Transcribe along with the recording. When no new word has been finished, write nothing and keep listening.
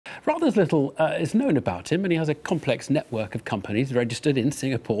Rather as little is known about him, and he has a complex network of companies registered in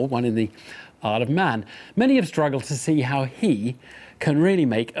Singapore, one in the Isle of Man. Many have struggled to see how he can really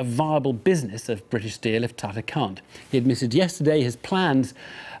make a viable business of British Steel if Tata can't. He admitted yesterday his plans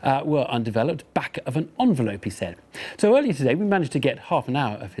were undeveloped, back of an envelope, he said. So earlier today, we managed to get half an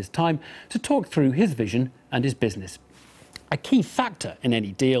hour of his time to talk through his vision and his business. A key factor in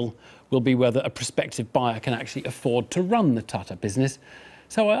any deal will be whether a prospective buyer can actually afford to run the Tata business.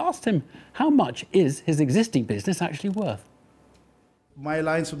 So I asked him, how much is his existing business actually worth? My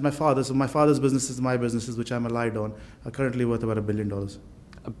alliance with my father, so my father's businesses, my businesses, which I'm allied on, are currently worth about $1 billion. $1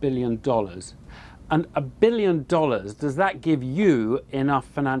 billion. And $1 billion, does that give you enough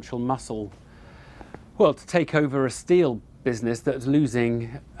financial muscle, well, to take over a steel business that's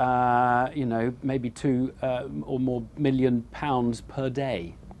losing, you know, maybe £2 or more million per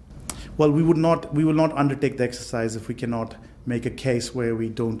day? Well, we will not undertake the exercise if we cannot make a case where we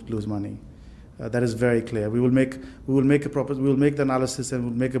don't lose money. That is very clear. We will make the analysis and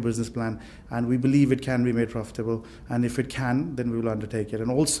we'll make a business plan, and we believe it can be made profitable. And if it can, then we will undertake it.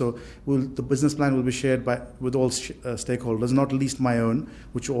 And also, the business plan will be shared with all stakeholders, not least my own,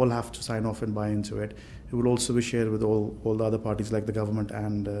 which all have to sign off and buy into it. It will also be shared with all the other parties like the government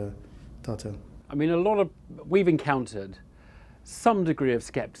and Tata. I mean, we've encountered some degree of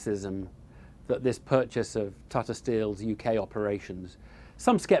scepticism that this purchase of Tata Steel's UK operations,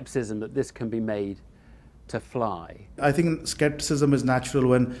 some scepticism that this can be made to fly. I think scepticism is natural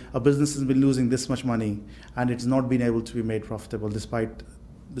when a business has been losing this much money and it's not been able to be made profitable despite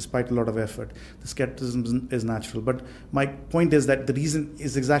a lot of effort. The scepticism is natural. But my point is that the reason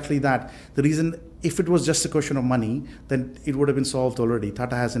is exactly that. The reason, if it was just a question of money, then it would have been solved already.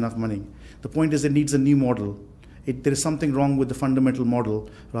 Tata has enough money. The point is it needs a new model. There is something wrong with the fundamental model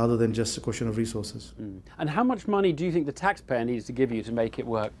rather than just a question of resources. And how much money do you think the taxpayer needs to give you to make it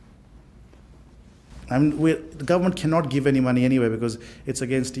work? I mean, the government cannot give any money anyway because it's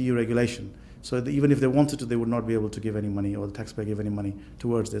against EU regulation. So even if they wanted to, they would not be able to give any money, or the taxpayer give any money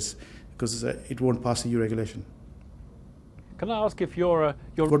towards this, because it won't pass EU regulation. Can I ask if you're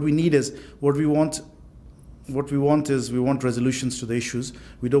What we need is, what we want is we want resolutions to the issues.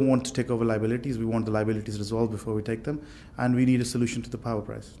 We don't want to take over liabilities. We want the liabilities resolved before we take them. And we need a solution to the power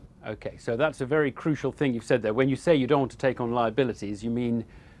price. OK, so that's a very crucial thing you've said there. When you say you don't want to take on liabilities, you mean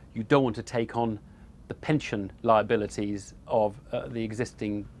you don't want to take on the pension liabilities of the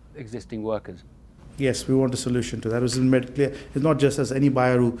existing workers. Yes, we want a solution to that. It was made clear. It's not just as any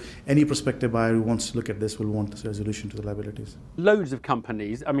prospective buyer who wants to look at this will want a resolution to the liabilities. Loads of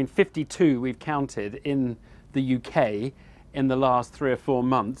companies, I mean 52 we've counted in the UK in the last 3 or 4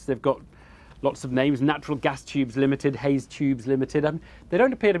 months. They've got lots of names: Natural Gas Tubes Limited, Hayes Tubes Limited. They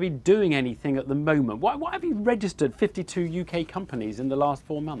don't appear to be doing anything at the moment. Why have you registered 52 UK companies in the last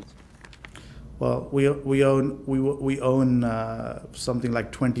 4 months? Well, we own something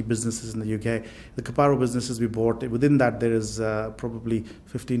like 20 businesses in the UK. The Caparo businesses we bought, within that there is probably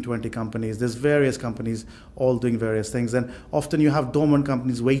 15, 20 companies. There's various companies all doing various things, and often you have dormant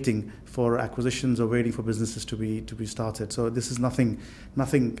companies waiting for acquisitions or waiting for businesses to be started. So this is nothing.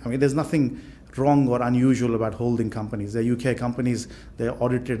 I mean, there's nothing wrong or unusual about holding companies. They're UK companies. They're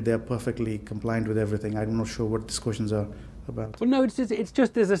audited. They're perfectly compliant with everything. I'm not sure what these questions are about. Well, no, it's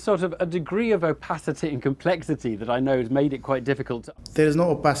just there's a sort of a degree of opacity and complexity that I know has made it quite difficult. There is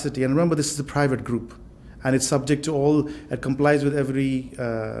no opacity, and remember, this is a private group, and it's subject to it complies with every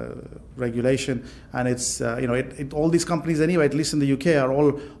regulation, and it's all these companies anyway, at least in the UK, are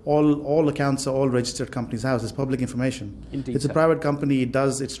all accounts are all registered companies' house. It's public information. Indeed, it's a private company.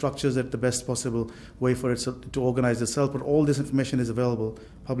 It structures it the best possible way for it to organise itself, but all this information is available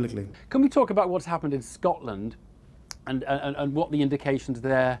publicly. Can we talk about what's happened in Scotland? And what the indications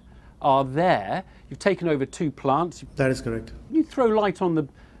there are there? You've taken over 2 plants. That is correct. Can you throw light on the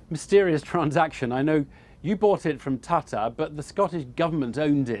mysterious transaction? I know you bought it from Tata, but the Scottish government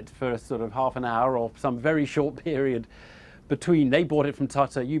owned it for a sort of half an hour or some very short period between. They bought it from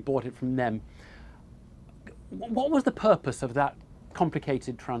Tata, you bought it from them. What was the purpose of that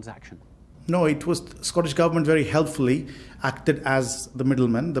complicated transaction? No, it was the Scottish government very helpfully acted as the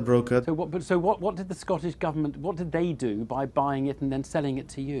middleman, the broker. So what did the Scottish government, what did they do by buying it and then selling it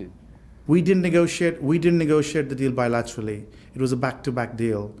to you? We didn't negotiate the deal bilaterally. It was a back-to-back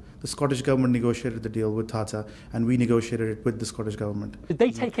deal. The Scottish government negotiated the deal with Tata, and we negotiated it with the Scottish government. Did they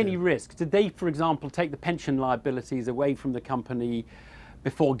take any risks? Did they, for example, take the pension liabilities away from the company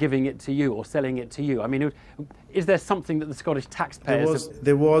before giving it to you or selling it to you? I mean, is there something that the Scottish taxpayers...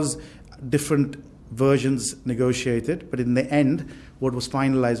 There was different versions negotiated, but in the end, what was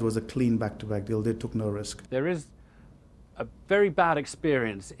finalised was a clean back-to-back deal. They took no risk. There is a very bad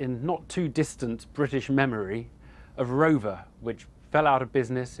experience in not too distant British memory of Rover, which fell out of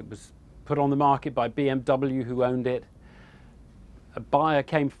business. It was put on the market by BMW, who owned it. A buyer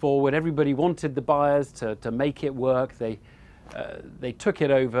came forward. Everybody wanted the buyers to make it work. They took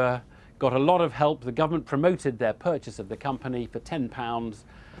it over, got a lot of help. The government promoted their purchase of the company for £10,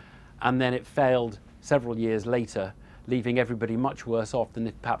 and then it failed several years later, leaving everybody much worse off than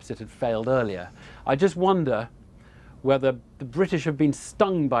if perhaps it had failed earlier. I just wonder whether the British have been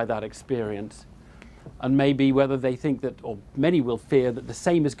stung by that experience, and maybe whether they think that, or many will fear, that the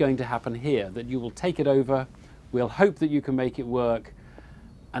same is going to happen here, that you will take it over, we'll hope that you can make it work,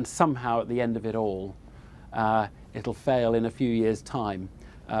 and somehow at the end of it all, it'll fail in a few years' time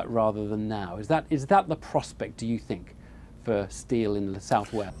rather than now. Is that the prospect, do you think, for steel in the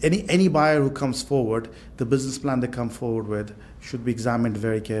southwest? Any buyer who comes forward, the business plan they come forward with should be examined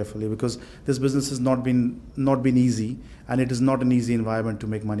very carefully, because this business has not been easy, and it is not an easy environment to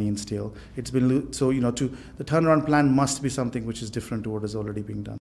make money in steel. It's been so, the turnaround plan must be something which is different to what is already being done.